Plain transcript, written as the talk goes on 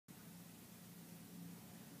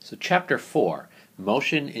So chapter 4,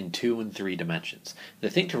 motion in 2 and 3 dimensions. The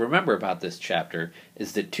thing to remember about this chapter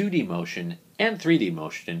is that 2D motion and 3D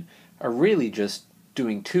motion are really just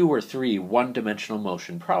doing 2 or 3 one-dimensional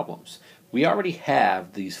motion problems. We already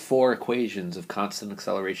have these 4 equations of constant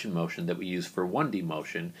acceleration motion that we use for 1D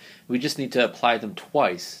motion. We just need to apply them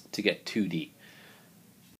twice to get 2D.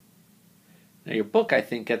 Now your book, I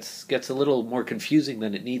think, gets a little more confusing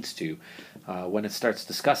than it needs to when it starts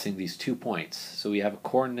discussing these 2 points. So we have a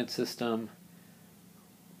coordinate system,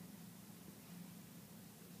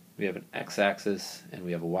 we have an x-axis, and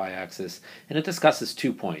we have a y-axis, and it discusses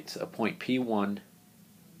 2 points, a point P1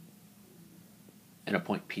 and a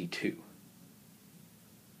point P2.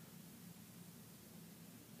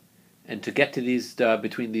 And to get to these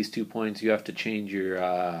between these 2 points, you have to change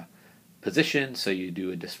your position, so you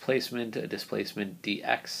do a displacement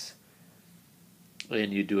dx,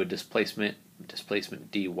 and you do a displacement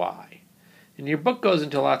dy. And your book goes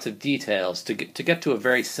into lots of details to get to a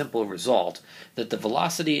very simple result, that the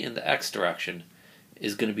velocity in the x direction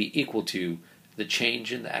is going to be equal to the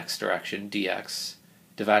change in the x direction, dx,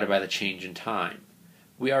 divided by the change in time.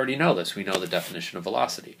 We already know this. We know the definition of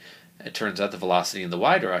velocity. It turns out the velocity in the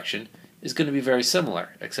y direction is going to be very similar,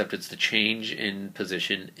 except it's the change in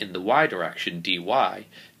position in the y direction, dy,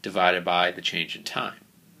 divided by the change in time.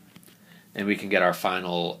 And we can get our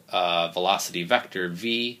final velocity vector,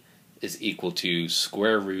 v, is equal to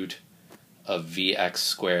square root of vx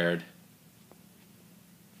squared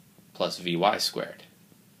plus vy squared.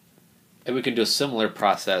 And we can do a similar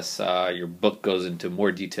process. Your book goes into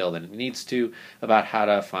more detail than it needs to about how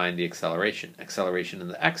to find the acceleration. Acceleration in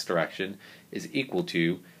the x direction is equal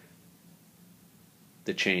to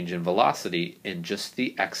the change in velocity in just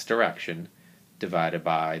the x direction divided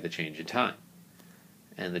by the change in time.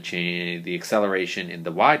 And the acceleration in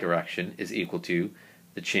the y direction is equal to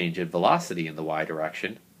the change in velocity in the y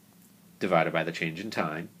direction divided by the change in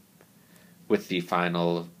time, with the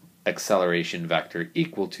final acceleration vector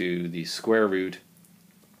equal to the square root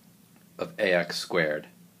of ax squared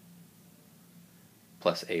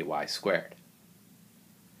plus ay squared.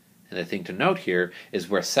 And the thing to note here is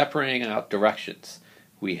we're separating out directions.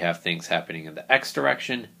 We have things happening in the x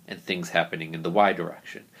direction and things happening in the y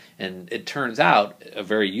direction. And it turns out a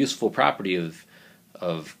very useful property of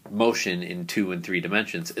motion in 2 and 3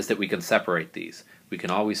 dimensions is that we can separate these. We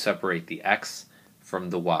can always separate the x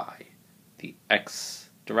from the y. The x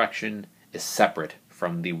direction is separate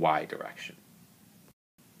from the y direction.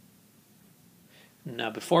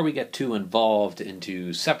 Now, before we get too involved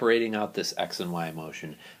into separating out this x and y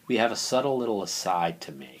motion, we have a subtle little aside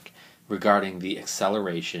to make regarding the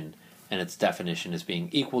acceleration and its definition as being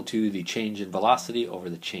equal to the change in velocity over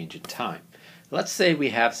the change in time. Let's say we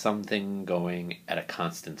have something going at a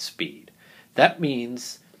constant speed. That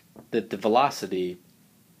means that the velocity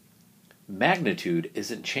magnitude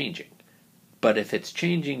isn't changing. But if it's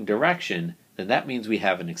changing direction, then that means we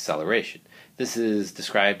have an acceleration. This is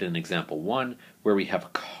described in example 1, where we have a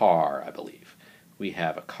car, I believe. We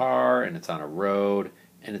have a car, and it's on a road,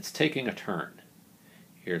 and it's taking a turn.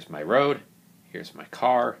 Here's my road, here's my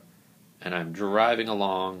car, and I'm driving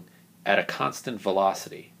along at a constant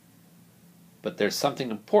velocity. But there's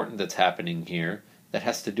something important that's happening here that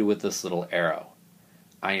has to do with this little arrow.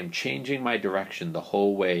 I am changing my direction the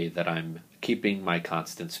whole way that I'm keeping my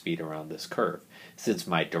constant speed around this curve. Since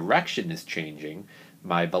my direction is changing,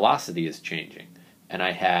 my velocity is changing, and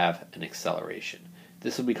I have an acceleration.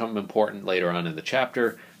 This will become important later on in the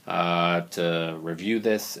chapter. To review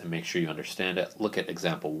this and make sure you understand it, look at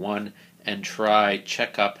example 1 and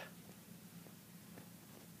check up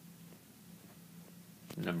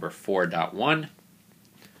number 4.1,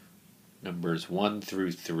 numbers 1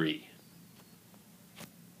 through 3.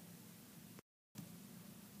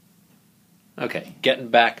 Okay, getting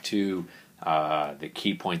back to the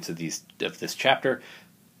key points of this chapter,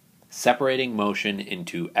 separating motion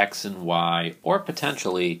into x and y, or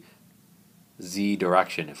potentially z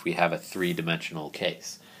direction if we have a 3-dimensional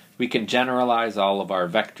case. We can generalize all of our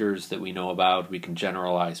vectors that we know about. We can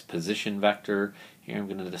generalize position vector. Here I'm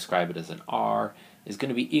going to describe it as an r, is going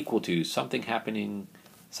to be equal to something happening,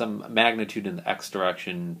 some magnitude in the x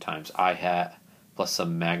direction times I hat, plus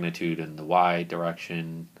some magnitude in the y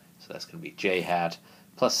direction, so that's going to be j hat,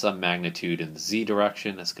 plus some magnitude in the z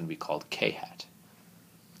direction, that's going to be called k hat.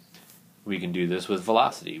 We can do this with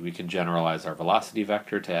velocity. We can generalize our velocity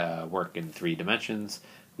vector to work in 3 dimensions.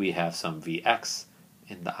 We have some vx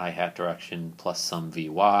in the I hat direction, plus some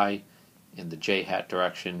vy in the j hat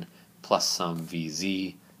direction, plus some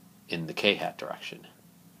vz in the k hat direction.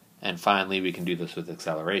 And finally, we can do this with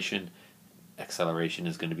acceleration. Acceleration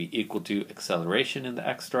is going to be equal to acceleration in the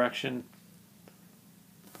x direction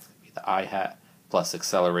the I hat plus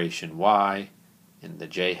acceleration y in the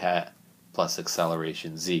j hat plus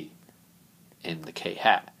acceleration z in the k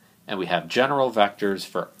hat. And we have general vectors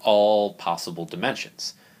for all possible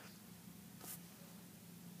dimensions.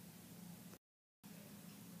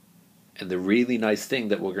 And the really nice thing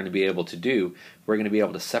that we're going to be able to do, we're going to be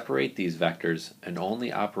able to separate these vectors and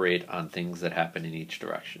only operate on things that happen in each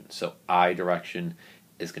direction. So I direction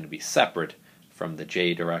is going to be separate from the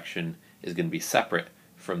j direction, is going to be separate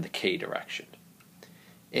from the k direction.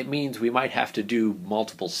 It means we might have to do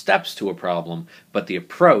multiple steps to a problem, but the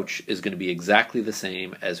approach is going to be exactly the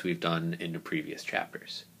same as we've done in the previous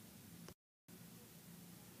chapters.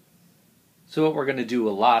 So what we're going to do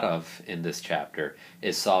a lot of in this chapter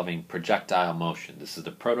is solving projectile motion. This is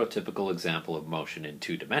the prototypical example of motion in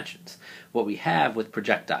 2 dimensions. What we have with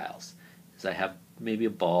projectiles is I have maybe a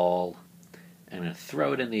ball, and I'm going to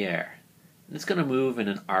throw it in the air. And it's going to move in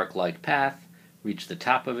an arc-like path, reach the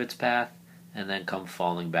top of its path, and then come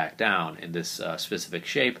falling back down in this specific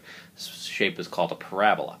shape. This shape is called a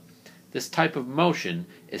parabola. This type of motion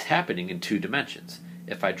is happening in 2 dimensions.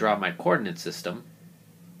 If I draw my coordinate system,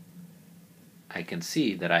 I can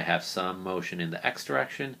see that I have some motion in the x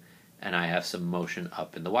direction and I have some motion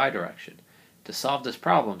up in the y direction. To solve this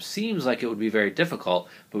problem seems like it would be very difficult,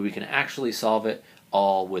 but we can actually solve it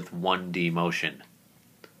all with 1D motion,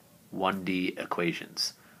 1D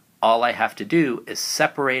equations. All I have to do is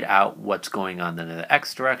separate out what's going on in the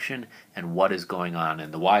x direction and what is going on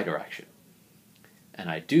in the y direction. And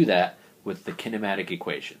I do that with the kinematic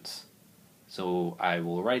equations. So I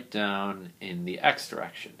will write down in the x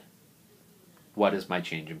direction, what is my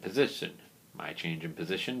change in position? My change in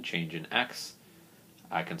position, change in x,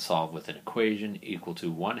 I can solve with an equation equal to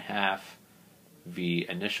 1/2 v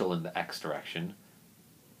initial in the x direction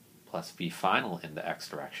plus v final in the x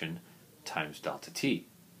direction times delta t.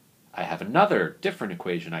 I have another different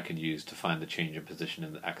equation I can use to find the change in position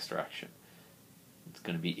in the x direction. It's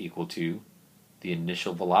going to be equal to the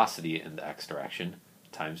initial velocity in the x direction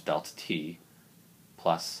times delta t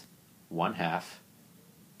plus 1/2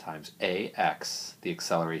 times ax, the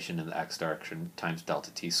acceleration in the x direction, times delta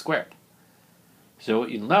t squared. So what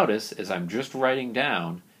you'll notice is I'm just writing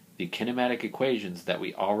down the kinematic equations that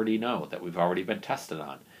we already know, that we've already been tested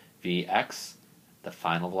on. Vx, the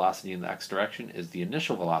final velocity in the x direction, is the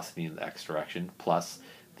initial velocity in the x direction plus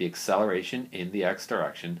the acceleration in the x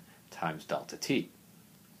direction times delta t.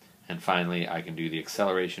 And finally, I can do the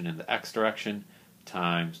acceleration in the x direction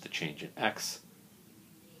times the change in x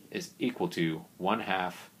is equal to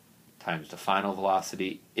 1/2 times the final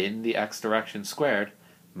velocity in the x direction squared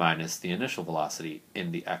minus the initial velocity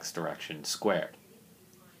in the x direction squared.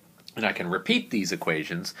 And I can repeat these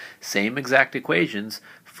equations, same exact equations,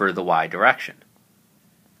 for the y direction.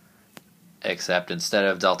 Except instead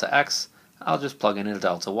of delta x, I'll just plug in a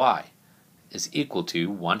delta y is equal to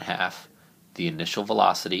 1/2 the initial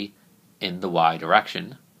velocity in the y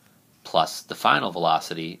direction plus the final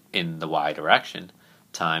velocity in the y direction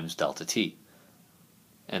times delta t,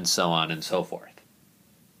 and so on and so forth.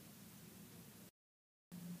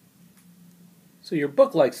 So your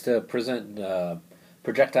book likes to present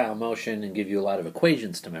projectile motion and give you a lot of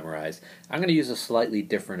equations to memorize. I'm going to use a slightly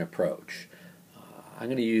different approach. I'm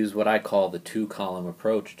going to use what I call the 2-column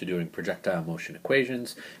approach to doing projectile motion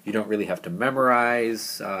equations. You don't really have to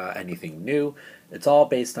memorize anything new. It's all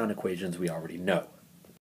based on equations we already know.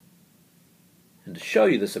 And to show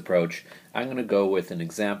you this approach, I'm going to go with an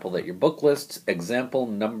example that your book lists, example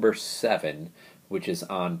number 7, which is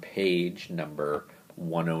on page number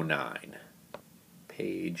 109.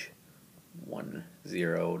 Page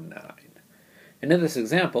 109. And in this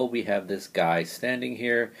example, we have this guy standing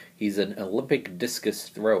here. He's an Olympic discus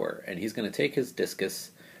thrower, and he's going to take his discus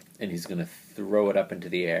and he's going to throw it up into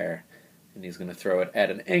the air, and he's going to throw it at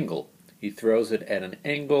an angle. He throws it at an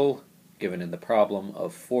angle given in the problem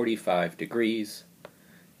of 45 degrees,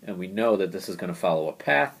 and we know that this is going to follow a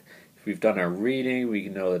path. If we've done our reading, we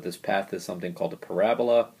know that this path is something called a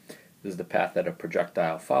parabola. This is the path that a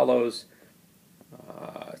projectile follows.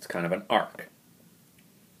 It's kind of an arc.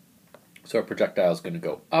 So our projectile is going to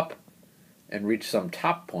go up and reach some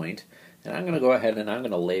top point, and I'm going to go ahead and I'm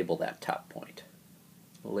going to label that top point.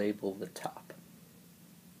 Label the top.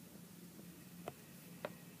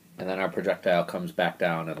 And then our projectile comes back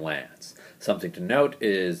down and lands. Something to note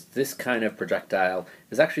is this kind of projectile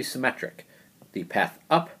is actually symmetric. The path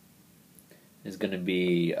up is going to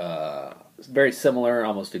be very similar,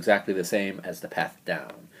 almost exactly the same as the path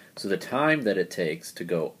down. So the time that it takes to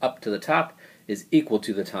go up to the top is equal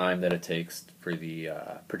to the time that it takes for the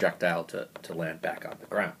projectile to land back on the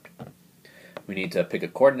ground. We need to pick a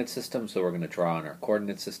coordinate system, so we're going to draw on our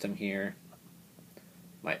coordinate system here.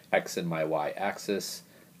 my x and my y axis,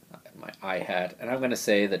 my I hat, and I'm going to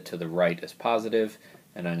say that to the right is positive,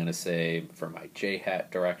 and I'm going to say for my j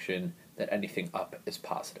hat direction that anything up is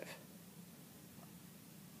positive.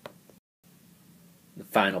 The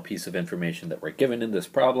final piece of information that we're given in this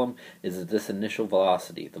problem is that this initial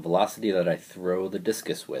velocity, the velocity that I throw the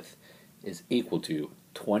discus with, is equal to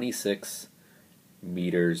 26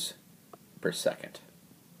 meters per second.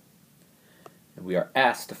 And we are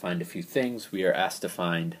asked to find a few things. We are asked to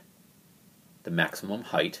find the maximum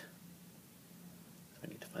height. I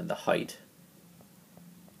need to find the height.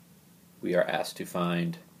 We are asked to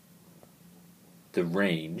find the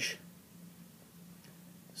range.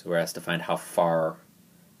 So we're asked to find how far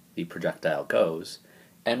the projectile goes,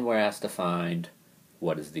 and we're asked to find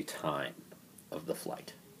what is the time of the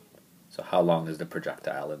flight. So how long is the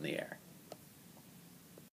projectile in the air?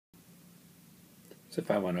 So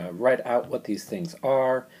if I want to write out what these things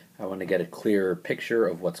are, I want to get a clearer picture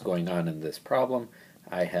of what's going on in this problem.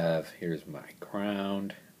 Here's my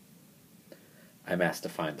ground. I'm asked to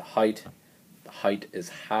find the height. The height is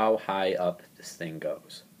how high up this thing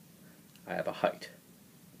goes. I have a height.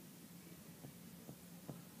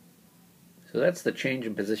 So that's the change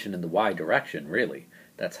in position in the y direction, really.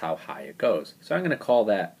 That's how high it goes. So I'm going to call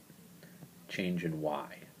that change in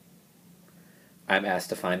y. I'm asked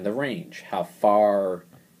to find the range, how far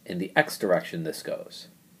in the x direction this goes.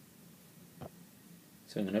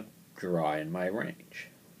 So I'm going to draw in my range.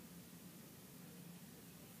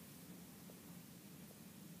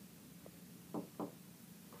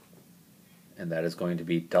 And that is going to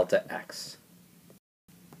be delta x.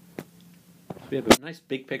 We have a nice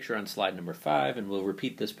big picture on slide number 5, and we'll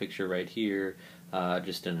repeat this picture right here,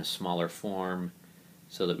 just in a smaller form,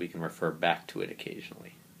 so that we can refer back to it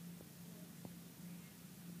occasionally.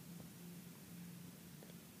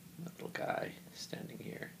 That little guy standing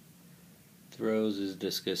here throws his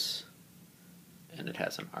discus, and it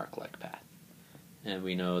has an arc-like path. And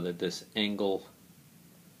we know that this angle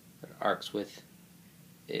that it arcs with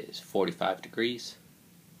is 45 degrees.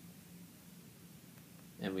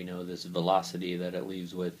 And we know this velocity that it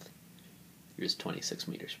leaves with is 26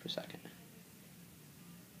 meters per second.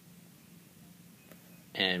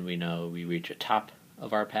 And we know we reach a top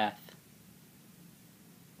of our path.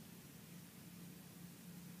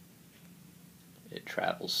 It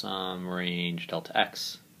travels some range, delta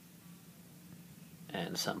x,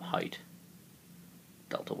 and some height,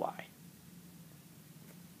 delta y.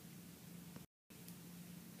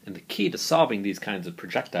 And the key to solving these kinds of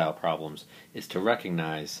projectile problems is to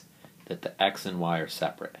recognize that the x and y are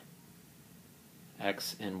separate.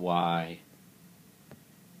 X and y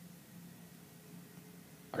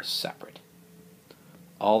are separate.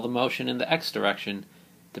 All the motion in the x direction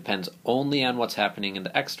depends only on what's happening in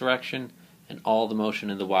the x direction, and all the motion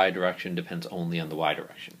in the y direction depends only on the y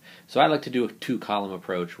direction. So I like to do a two-column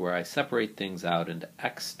approach where I separate things out into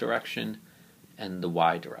x direction and the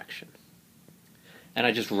y direction. And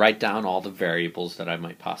I just write down all the variables that I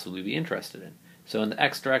might possibly be interested in. So in the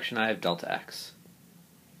x direction I have delta x.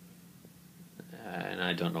 And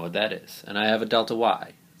I don't know what that is. And I have a delta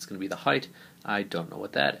y. It's going to be the height. I don't know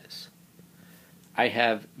what that is. I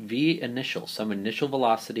have v initial, some initial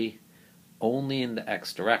velocity, only in the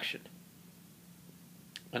x direction.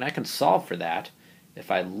 And I can solve for that if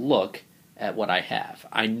I look at what I have.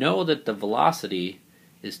 I know that the velocity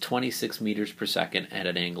is 26 meters per second at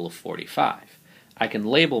an angle of 45. I can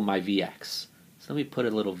label my Vx. So let me put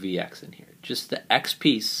a little Vx in here. Just the x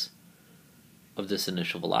piece of this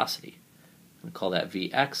initial velocity. I'm going to call that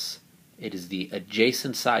Vx. It is the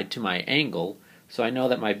adjacent side to my angle, so I know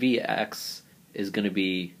that my Vx is going to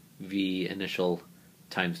be V initial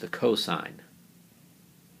times the cosine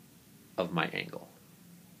of my angle.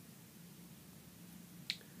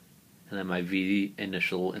 And then my V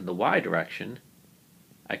initial in the y direction,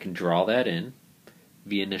 I can draw that in.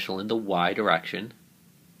 V initial in the y direction,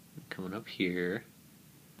 coming up here,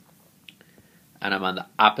 and I'm on the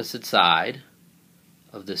opposite side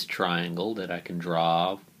of this triangle that I can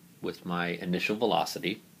draw with my initial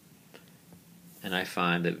velocity, and I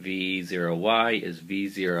find that V0y is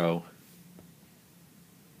V0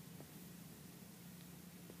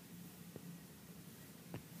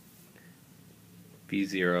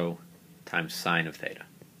 V0 times sine of theta.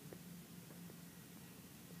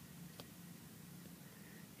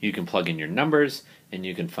 You can plug in your numbers, and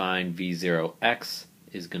you can find V0x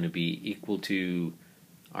is going to be equal to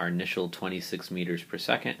our initial 26 meters per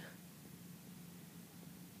second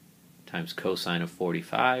times cosine of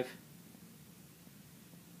 45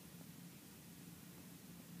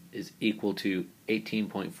 is equal to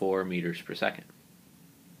 18.4 meters per second.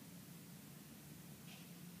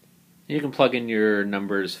 You can plug in your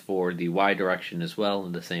numbers for the y direction as well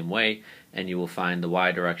in the same way, and you will find the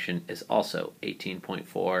y direction is also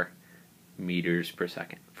 18.4 meters per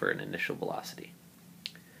second for an initial velocity.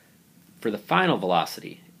 For the final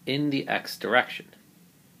velocity in the x direction,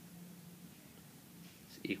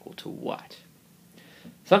 is equal to what?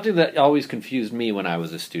 Something that always confused me when I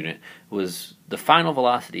was a student was the final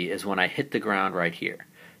velocity is when I hit the ground right here.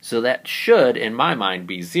 So that should, in my mind,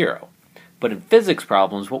 be 0. But in physics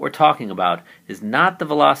problems, what we're talking about is not the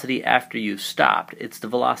velocity after you've stopped. It's the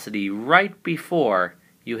velocity right before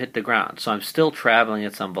you hit the ground. So I'm still traveling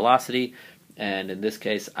at some velocity, and in this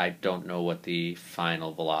case, I don't know what the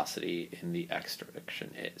final velocity in the x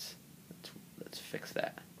direction is. Let's fix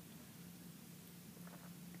that.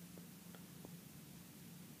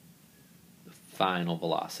 The final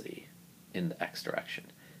velocity in the x direction,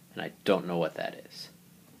 and I don't know what that is.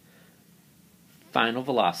 Final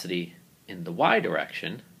velocity in the y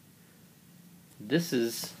direction, this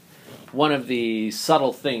is one of the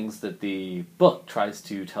subtle things that the book tries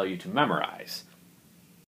to tell you to memorize.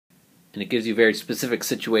 And it gives you very specific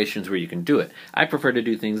situations where you can do it. I prefer to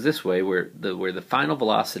do things this way, where the final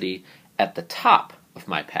velocity at the top of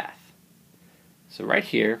my path. So right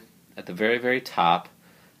here, at the very, very top,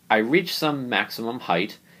 I reach some maximum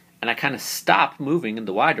height, and I kind of stop moving in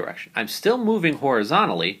the y direction. I'm still moving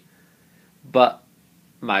horizontally, but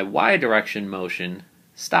my y direction motion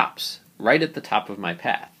stops right at the top of my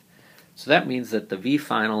path. So that means that the v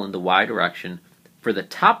final in the y direction for the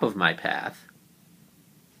top of my path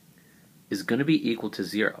is going to be equal to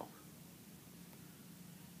 0.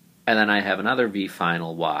 And then I have another v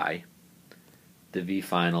final y, the v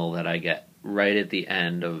final that I get right at the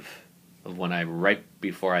end of when right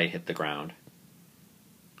before I hit the ground.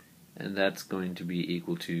 And that's going to be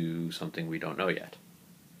equal to something we don't know yet.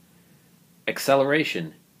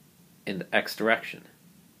 Acceleration in the x direction.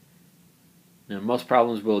 Now, most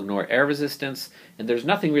problems will ignore air resistance, and there's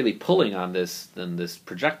nothing really pulling on this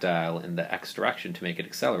projectile in the x direction to make it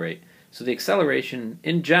accelerate. So the acceleration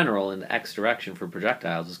in general in the x direction for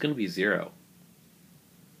projectiles is going to be 0.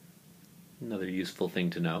 Another useful thing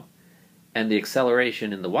to know. And the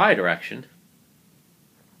acceleration in the y direction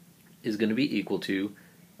is going to be equal to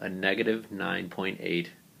a negative 9.8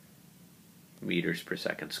 meters per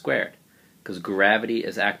second squared, because gravity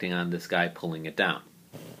is acting on this guy, pulling it down.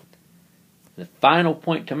 The final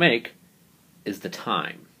point to make is the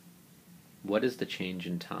time. What is the change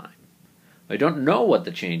in time? I don't know what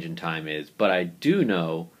the change in time is, but I do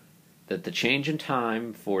know that the change in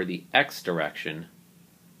time for the x direction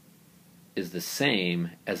is the same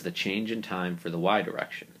as the change in time for the y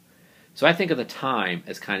direction. So I think of the time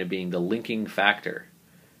as kind of being the linking factor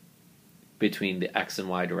between the x and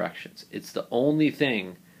y directions. It's the only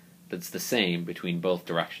thing that's the same between both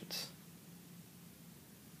directions.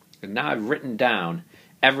 And now I've written down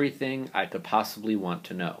everything I could possibly want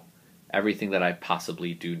to know, everything that I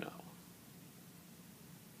possibly do know.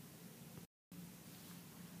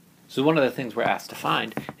 So one of the things we're asked to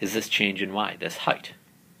find is this change in y, this height.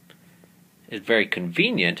 It's very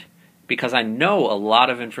convenient because I know a lot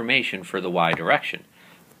of information for the y direction.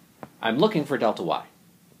 I'm looking for delta y.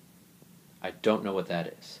 I don't know what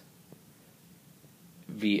that is.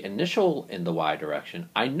 V initial in the y direction,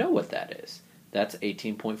 I know what that is. That's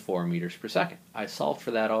 18.4 meters per second. I solved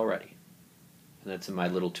for that already. And that's in my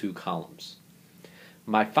little 2 columns.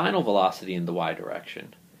 My final velocity in the y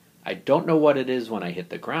direction, I don't know what it is when I hit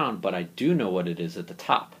the ground, but I do know what it is at the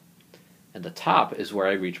top. And the top is where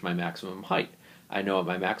I reach my maximum height. I know at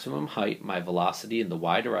my maximum height, my velocity in the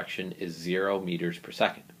y direction is 0 meters per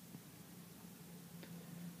second.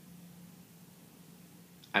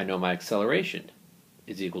 I know my acceleration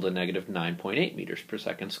is equal to negative 9.8 meters per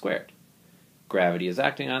second squared. Gravity is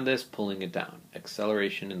acting on this, pulling it down.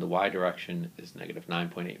 Acceleration in the y direction is negative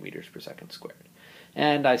 9.8 meters per second squared.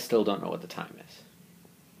 And I still don't know what the time is.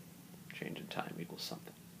 Change in time equals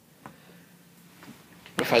something.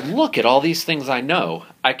 If I look at all these things I know,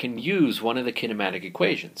 I can use one of the kinematic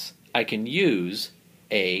equations. I can use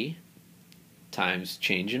A times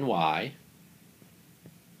change in y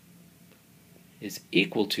is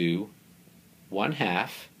equal to 1/2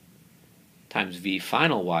 times v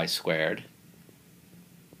final y squared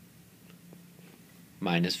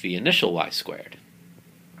minus v initial y squared.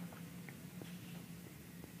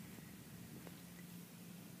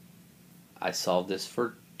 I solve this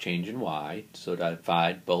for change in y, so I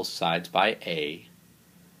divide both sides by a,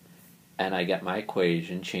 and I get my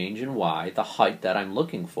equation, change in y, the height that I'm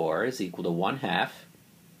looking for is equal to 1/2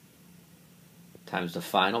 times the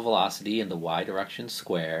final velocity in the y direction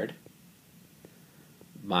squared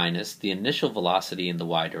minus the initial velocity in the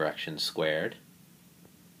y direction squared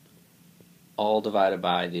all divided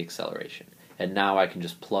by the acceleration. And now I can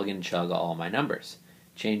just plug and chug all my numbers.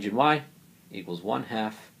 Change in y equals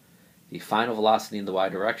 1/2. The final velocity in the y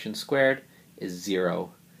direction squared is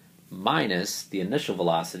 0 minus the initial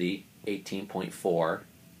velocity, 18.4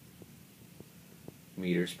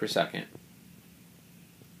 meters per second.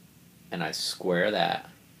 And I square that.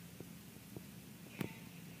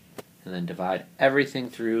 And then divide everything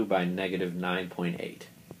through by negative 9.8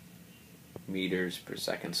 meters per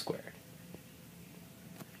second squared.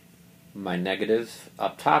 My negative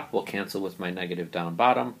up top will cancel with my negative down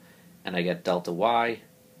bottom, and I get delta y,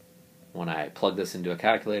 when I plug this into a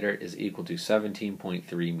calculator, is equal to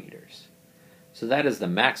 17.3 meters. So that is the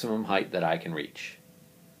maximum height that I can reach.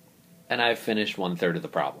 And I've finished 1/3 of the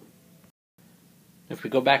problem. If we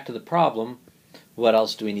go back to the problem, what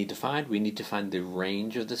else do we need to find? We need to find the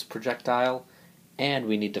range of this projectile, and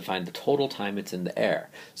we need to find the total time it's in the air.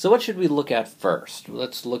 So what should we look at first?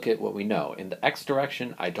 Let's look at what we know. In the x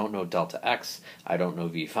direction, I don't know delta x, I don't know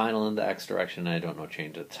v final in the x direction, and I don't know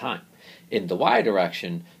change of time. In the y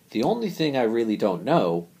direction, the only thing I really don't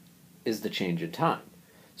know is the change in time.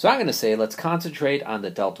 So I'm going to say let's concentrate on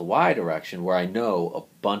the delta y direction where I know a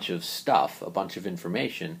bunch of stuff, a bunch of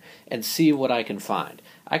information, and see what I can find.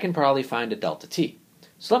 I can probably find a delta t.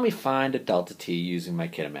 So let me find a delta t using my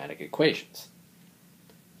kinematic equations.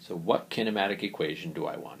 So what kinematic equation do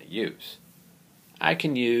I want to use? I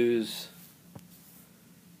can use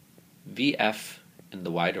Vf in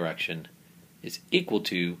the y direction is equal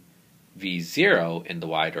to V0 in the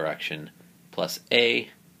y direction plus A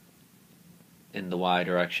in the y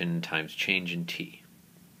direction times change in t.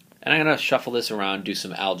 And I'm going to shuffle this around, do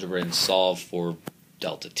some algebra, and solve for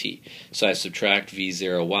delta t. So I subtract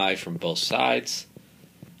V0y from both sides,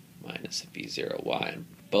 minus V0y on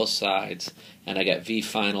both sides, and I get V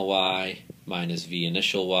final y minus V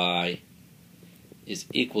initial y is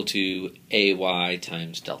equal to AY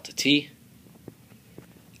times delta t.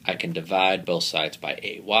 I can divide both sides by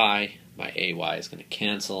AY. My AY is going to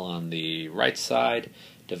cancel on the right side,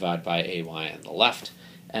 divide by AY on the left,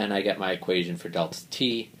 and I get my equation for delta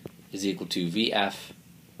t is equal to VF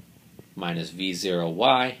minus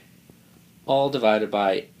V0y, all divided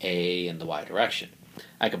by A in the y direction.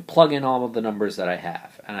 I can plug in all of the numbers that I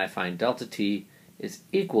have, and I find delta t is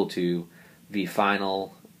equal to V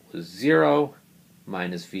final was 0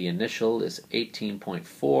 minus V initial is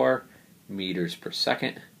 18.4 meters per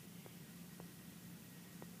second,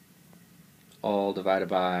 all divided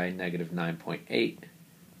by negative 9.8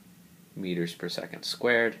 meters per second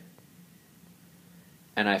squared,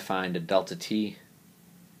 and I find a delta t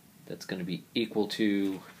that's going to be equal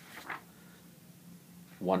to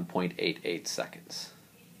 1.88 seconds.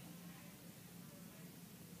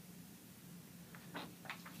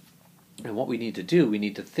 And what we need to do, we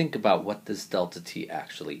need to think about what this delta t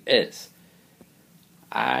actually is.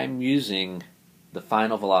 I'm using the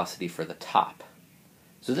final velocity for the top.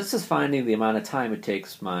 So this is finding the amount of time it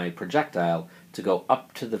takes my projectile to go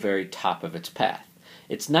up to the very top of its path.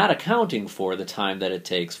 It's not accounting for the time that it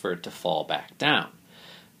takes for it to fall back down.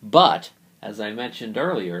 But, as I mentioned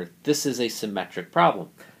earlier, this is a symmetric problem.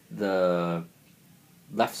 The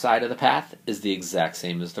left side of the path is the exact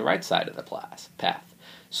same as the right side of the path.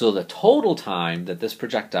 So the total time that this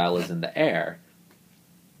projectile is in the air,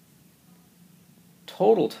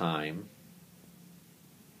 total time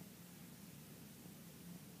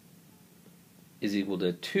is equal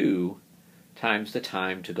to 2 times the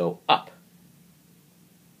time to go up.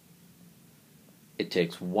 It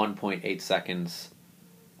takes 1.8 seconds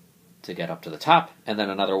to get up to the top, and then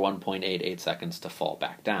another 1.88 seconds to fall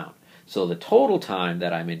back down. So the total time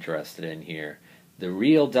that I'm interested in here, the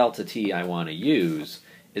real delta t I want to use,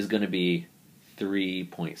 is going to be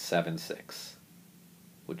 3.76,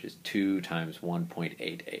 which is 2 times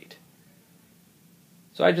 1.88.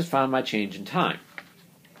 So I just found my change in time,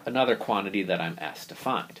 another quantity that I'm asked to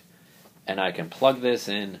find. And I can plug this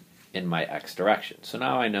in my x direction. So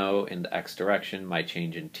now I know in the x direction my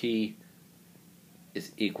change in t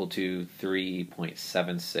is equal to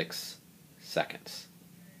 3.76 seconds.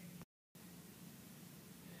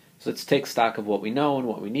 So let's take stock of what we know and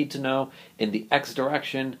what we need to know. In the x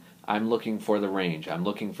direction, I'm looking for the range. I'm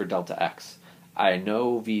looking for delta x. I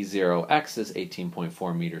know V0x is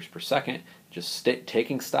 18.4 meters per second, just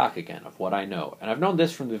taking stock again of what I know. And I've known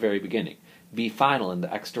this from the very beginning. V final in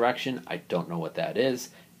the x direction, I don't know what that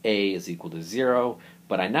is. A is equal to 0,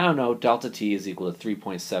 but I now know delta t is equal to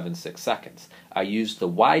 3.76 seconds. I used the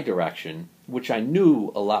y direction, which I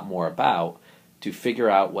knew a lot more about, to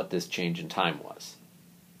figure out what this change in time was.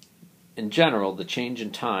 In general, the change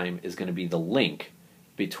in time is going to be the link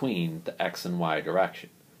between the x and y direction.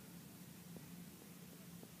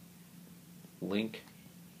 link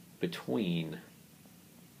between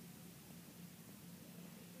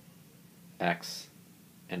x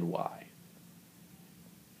and y.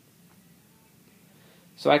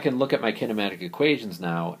 So I can look at my kinematic equations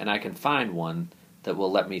now, and I can find one that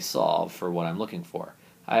will let me solve for what I'm looking for.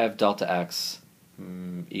 I have delta x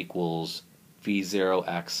equals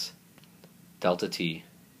v0x delta t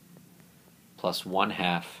plus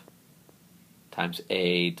 1/2 times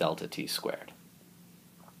a delta t squared.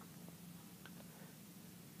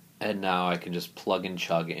 And now I can just plug and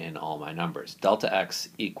chug in all my numbers. Delta x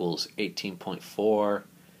equals 18.4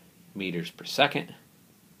 meters per second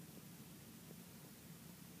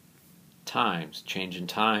times change in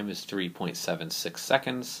time is 3.76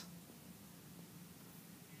 seconds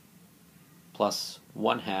plus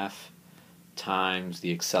 1/2 times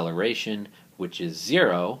the acceleration, which is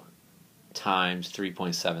 0, times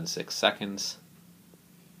 3.76 seconds.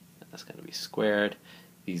 That's going to be squared.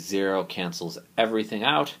 The 0 cancels everything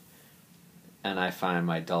out, and I find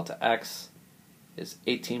my delta x is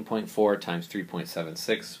 18.4 times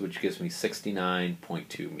 3.76, which gives me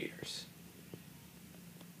 69.2 meters.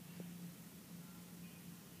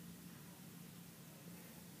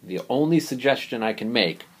 The only suggestion I can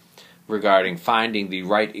make regarding finding the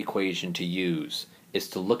right equation to use is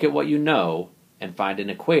to look at what you know and find an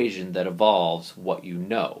equation that involves what you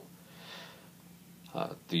know.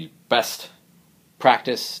 The best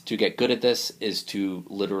practice to get good at this is to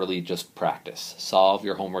literally just practice. Solve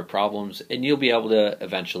your homework problems, and you'll be able to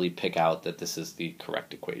eventually pick out that this is the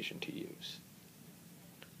correct equation to use.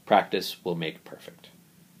 Practice will make perfect.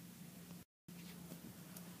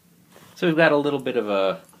 So we've got a little bit of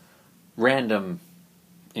a random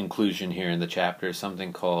inclusion here in the chapter,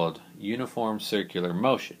 something called uniform circular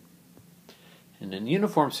motion. And in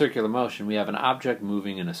uniform circular motion, we have an object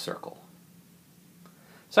moving in a circle.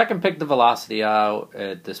 So I can pick the velocity out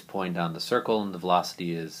at this point on the circle, and the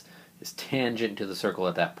velocity is tangent to the circle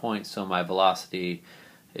at that point, so my velocity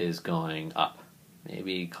is going up.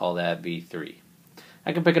 Maybe call that v3.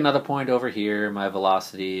 I can pick another point over here, my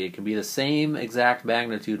velocity, it can be the same exact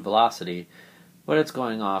magnitude velocity, but it's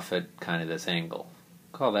going off at kind of this angle.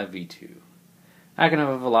 Call that v2. I can have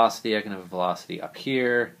a velocity up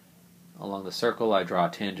here. Along the circle, I draw a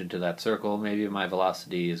tangent to that circle. Maybe my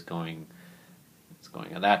velocity is going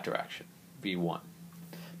in that direction, v1.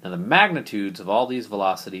 Now the magnitudes of all these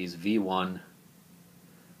velocities, v1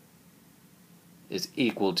 is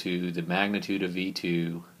equal to the magnitude of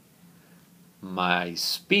v2. My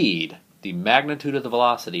speed, the magnitude of the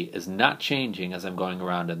velocity, is not changing as I'm going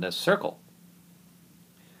around in this circle.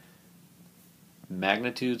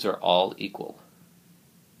 Magnitudes are all equal.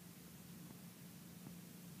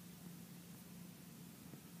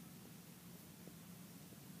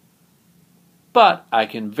 But I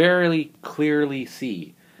can very clearly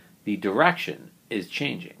see the direction is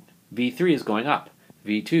changing. V3 is going up.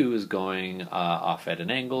 V2 is going off at an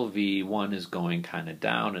angle. V1 is going kind of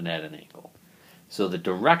down and at an angle. So the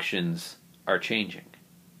directions are changing.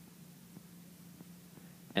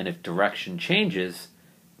 And if direction changes,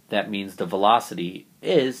 that means the velocity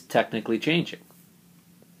is technically changing.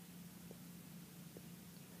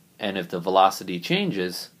 And if the velocity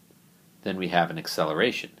changes, then we have an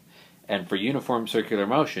acceleration. And for uniform circular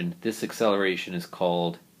motion, this acceleration is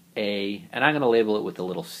called A, and I'm going to label it with a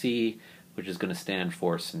little c, which is going to stand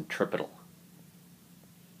for centripetal.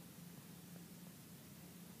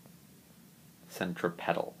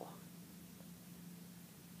 Centripetal.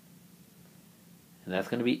 And that's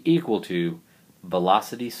going to be equal to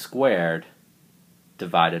velocity squared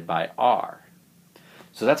divided by r.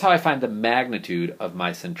 So that's how I find the magnitude of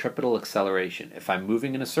my centripetal acceleration. If I'm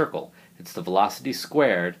moving in a circle, it's the velocity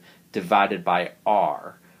squared divided by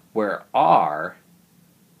r, where r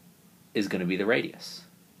is going to be the radius,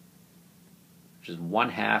 which is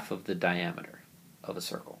 1/2 of the diameter of a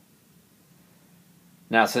circle.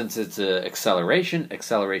 Now, since it's an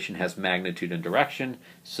acceleration has magnitude and direction,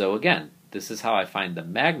 so again, this is how I find the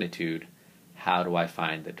magnitude. How do I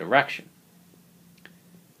find the direction?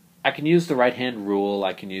 I can use the right-hand rule,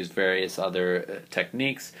 I can use various other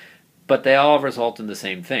techniques, but they all result in the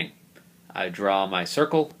same thing. I draw my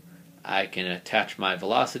circle, I can attach my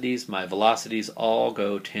velocities all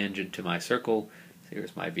go tangent to my circle. So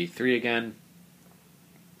here's my v3 again,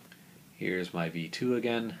 here's my v2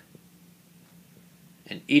 again,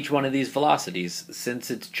 and each one of these velocities,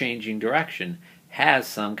 since it's changing direction, has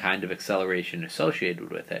some kind of acceleration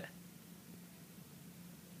associated with it.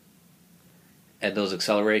 And those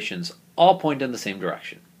accelerations all point in the same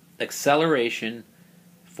direction. Acceleration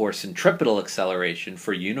for centripetal acceleration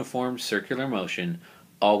for uniform circular motion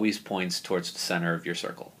always points towards the center of your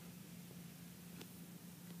circle.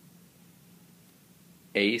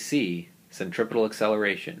 AC, centripetal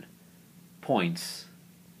acceleration, points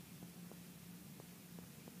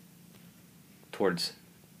towards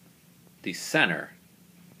the center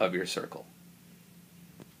of your circle.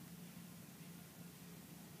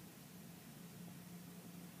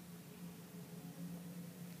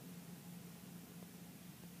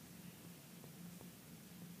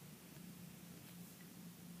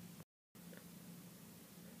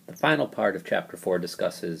 The final part of Chapter 4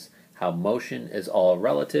 discusses how motion is all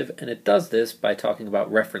relative, and it does this by talking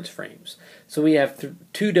about reference frames. So we have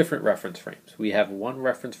two different reference frames. We have one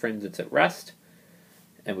reference frame that's at rest,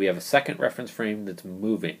 and we have a second reference frame that's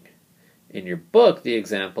moving. In your book, the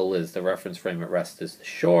example is the reference frame at rest is the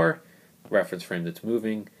shore, the reference frame that's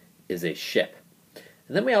moving is a ship.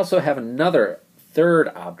 And then we also have another third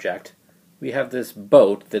object. We have this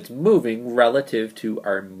boat that's moving relative to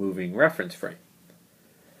our moving reference frame,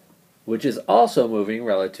 which is also moving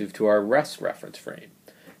relative to our rest reference frame.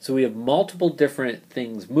 So we have multiple different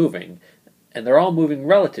things moving, and they're all moving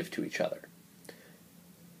relative to each other.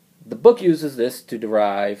 The book uses this to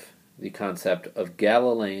derive the concept of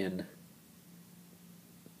Galilean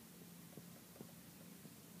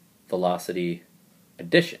velocity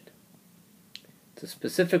addition. It's a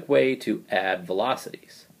specific way to add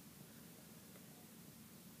velocities.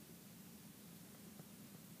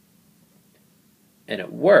 And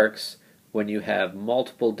it works when you have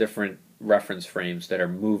multiple different reference frames that are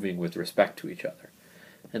moving with respect to each other.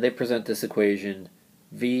 And they present this equation: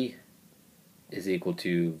 V is equal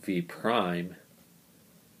to V prime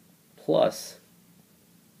plus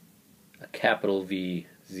a capital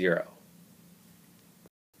V0.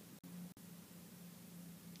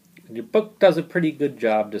 And your book does a pretty good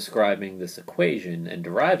job describing this equation and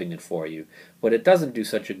deriving it for you. What it doesn't do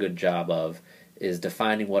such a good job of is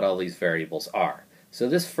defining what all these variables are. So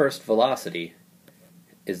this first velocity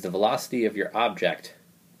is the velocity of your object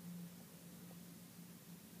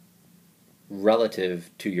relative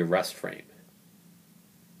to your rest frame.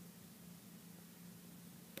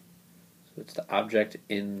 So it's the object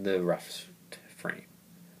in the rest frame.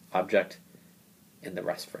 Object in the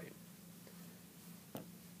rest frame.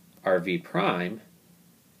 Our V prime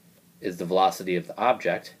is the velocity of the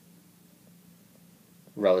object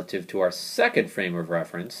relative to our second frame of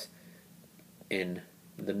reference in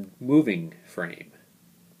the moving frame.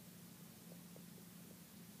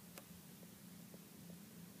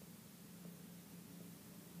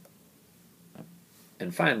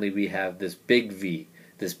 And finally, we have this big V.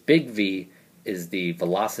 This big V is the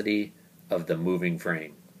velocity of the moving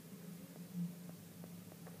frame.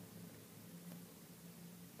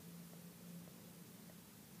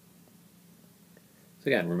 So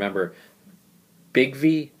again, remember, big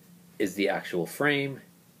V is the actual frame,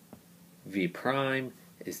 V prime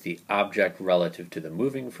is the object relative to the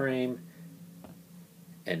moving frame,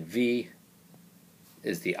 and V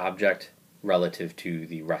is the object relative to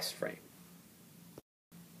the rest frame.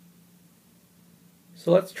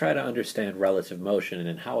 So let's try to understand relative motion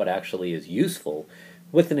and how it actually is useful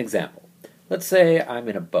with an example. Let's say I'm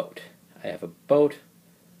in a boat. I have a boat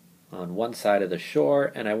on one side of the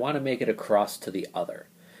shore and I want to make it across to the other.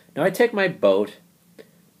 Now I take my boat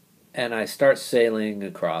and I start sailing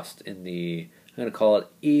across in the, I'm going to call it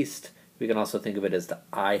east. We can also think of it as the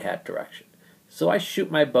I-hat direction. So I shoot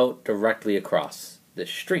my boat directly across this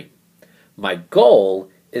stream. My goal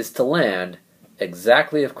is to land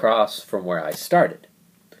exactly across from where I started.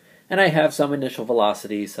 And I have some initial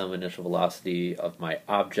velocity of my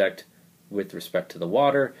object with respect to the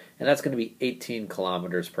water, and that's going to be 18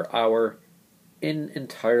 kilometers per hour in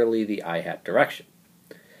entirely the I-hat direction.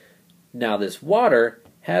 Now this water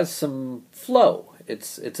has some flow.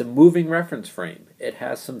 It's a moving reference frame. It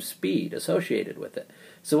has some speed associated with it.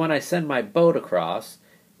 So when I send my boat across,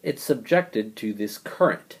 it's subjected to this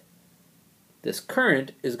current. This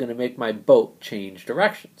current is going to make my boat change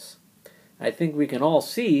directions. I think we can all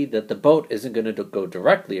see that the boat isn't going to go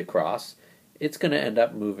directly across. It's going to end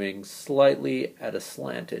up moving slightly at a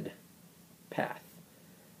slanted path.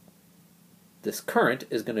 This current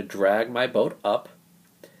is going to drag my boat up,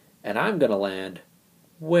 and I'm going to land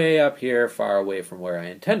way up here, far away from where I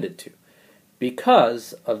intended to.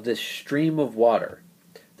 Because of this stream of water,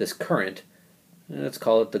 this current, let's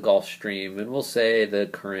call it the Gulf Stream, and we'll say the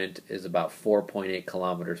current is about 4.8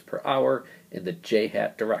 kilometers per hour in the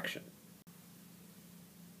J-hat direction.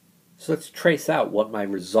 So let's trace out what my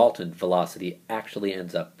resultant velocity actually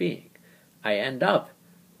ends up being. I end up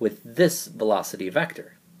with this velocity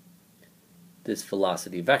vector. This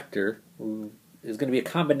velocity vector is going to be a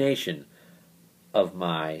combination of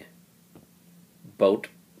my boat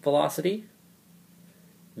velocity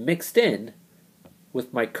mixed in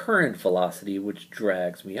with my current velocity, which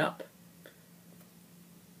drags me up.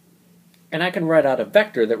 And I can write out a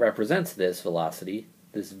vector that represents this velocity.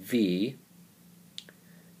 This v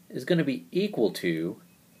is going to be equal to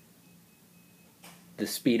the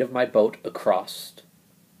speed of my boat across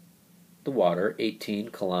the water, 18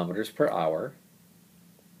 kilometers per hour.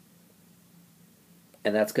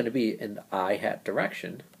 And that's going to be in the I-hat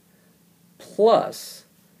direction, plus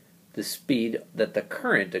the speed that the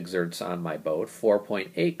current exerts on my boat,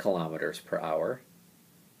 4.8 kilometers per hour.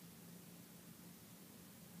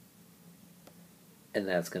 And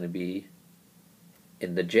that's going to be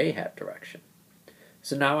in the j-hat direction.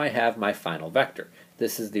 So now I have my final vector.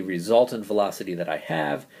 This is the resultant velocity that I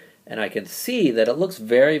have, and I can see that it looks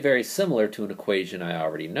very, very similar to an equation I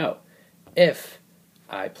already know. If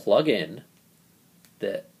I plug in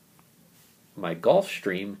that my Gulf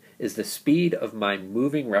Stream is the speed of my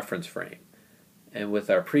moving reference frame, and with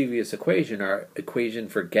our previous equation, our equation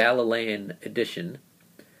for Galilean addition,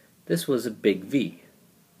 this was a big V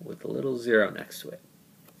with a little zero next to it.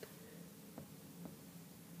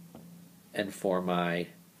 And for my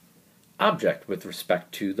object with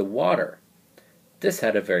respect to the water, this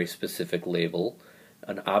had a very specific label.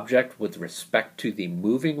 An object with respect to the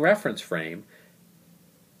moving reference frame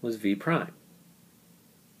was V prime.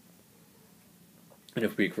 And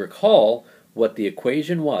if we recall what the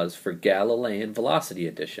equation was for Galilean velocity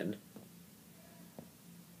addition,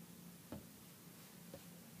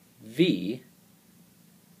 V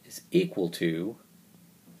is equal to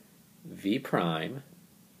V prime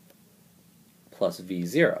plus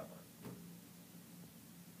V0,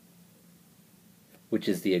 which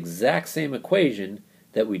is the exact same equation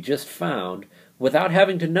that we just found without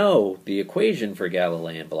having to know the equation for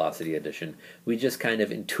Galilean velocity addition. We just kind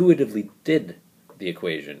of intuitively did the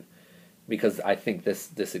equation, because I think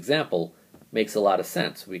this example makes a lot of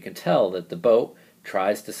sense. We can tell that the boat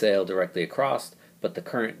tries to sail directly across, but the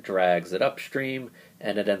current drags it upstream,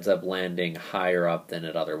 and it ends up landing higher up than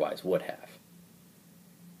it otherwise would have.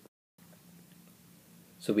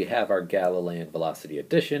 So we have our Galilean velocity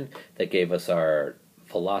addition that gave us our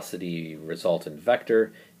velocity resultant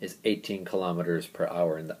vector is 18 kilometers per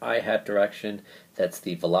hour in the I-hat direction. That's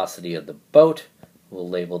the velocity of the boat. We'll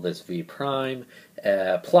label this V prime,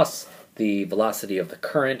 plus the velocity of the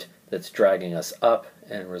current that's dragging us up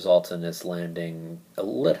and results in us landing a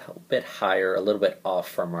little bit higher, a little bit off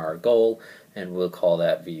from our goal, and we'll call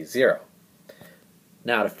that V0.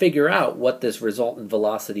 Now, to figure out what this resultant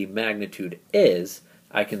velocity magnitude is,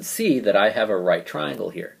 I can see that I have a right triangle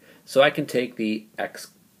here. So I can take the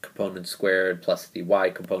x component squared plus the y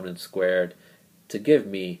component squared to give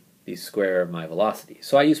me the square of my velocity.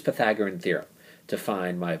 So I use Pythagorean theorem to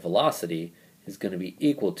find my velocity is going to be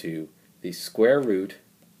equal to the square root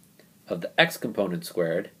of the x component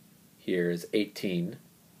squared, here is 18,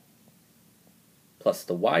 plus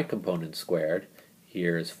the y component squared,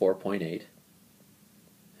 here is 4.8,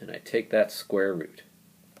 and I take that square root.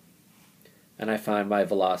 And I find my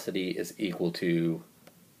velocity is equal to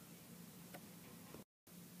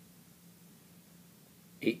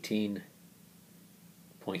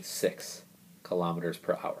 18.6 kilometers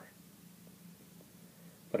per hour.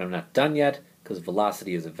 But I'm not done yet, because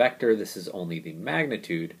velocity is a vector. This is only the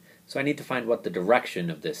magnitude, so I need to find what the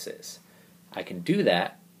direction of this is. I can do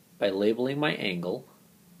that by labeling my angle.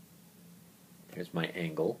 Here's my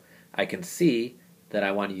angle. I can see that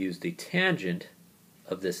I want to use the tangent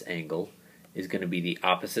of this angle is going to be the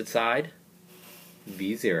opposite side,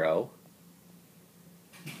 V0,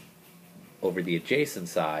 over the adjacent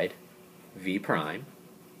side, V prime.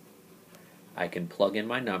 I can plug in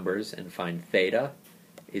my numbers and find theta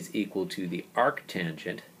is equal to the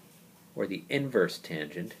arctangent, or the inverse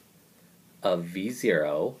tangent, of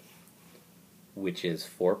V0, which is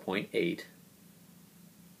 4.8,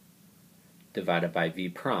 divided by V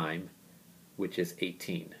prime, which is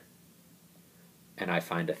 18. And I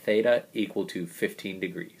find a theta equal to 15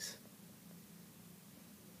 degrees.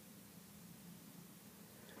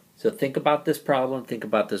 So think about this problem, think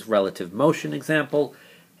about this relative motion example,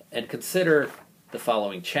 and consider the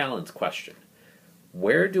following challenge question.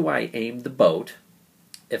 Where do I aim the boat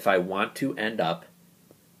if I want to end up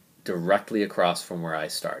directly across from where I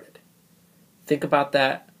started? Think about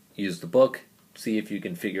that, use the book, see if you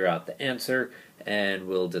can figure out the answer, and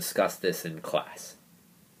we'll discuss this in class.